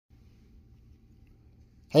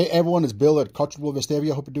Hey everyone, it's Bill at Cartridge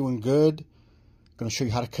Vestavia. Hope you're doing good. I'm going to show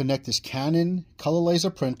you how to connect this Canon color laser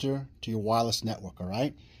printer to your wireless network, all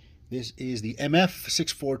right? This is the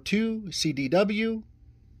MF642 CDW,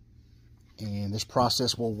 and this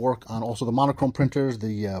process will work on also the monochrome printers,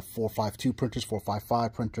 the 452 printers,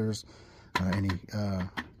 455 printers, any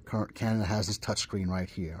current Canon that has this touchscreen right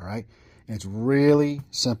here, all right? And it's really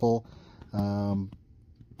simple.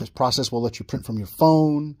 This process will let you print from your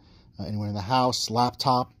phone, anywhere in the house,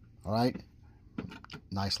 laptop, all right?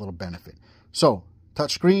 Nice little benefit. So,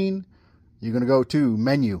 touch screen, you're going to go to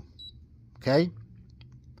Menu, okay?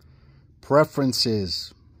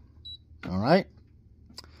 Preferences, all right?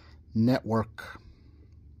 Network,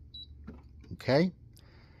 okay?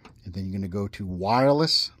 And then you're going to go to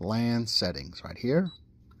Wireless LAN Settings right here,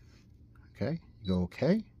 okay? You go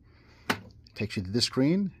OK. It takes you to this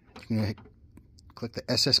screen. You're going to click the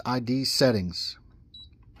SSID Settings.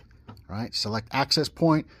 All right, select access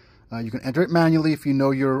point. You can enter it manually if you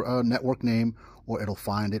know your network name, or it'll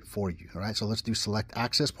find it for you. All right, so let's do select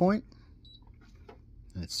access point.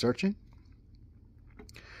 And it's searching.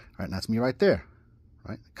 All right, and that's me right there. All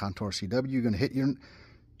right, Contour CW. You're going to hit your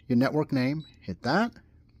network name. Hit that.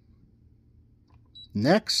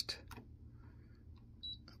 Next.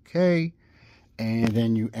 Okay. And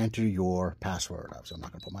then you enter your password. Obviously, I'm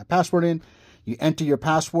not going to put my password in. You enter your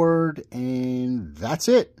password, and that's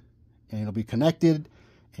it. And it'll be connected,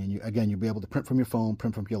 and you'll be able to print from your phone,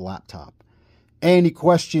 print from your laptop. Any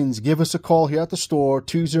questions, give us a call here at the store,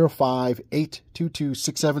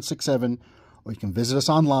 205-822-6767, or you can visit us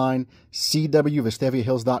online,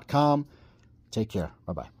 cwvestaviahills.com. Take care.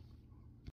 Bye-bye.